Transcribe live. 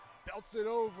Outs it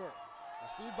over.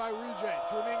 Received by Rijay.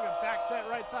 Tuninga back set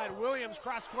right side. Williams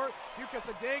cross court. Bukas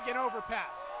a dig and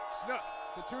overpass. Snook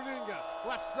to Tuninga.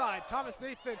 Left side. Thomas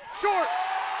Nathan. Short!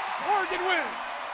 Oregon wins!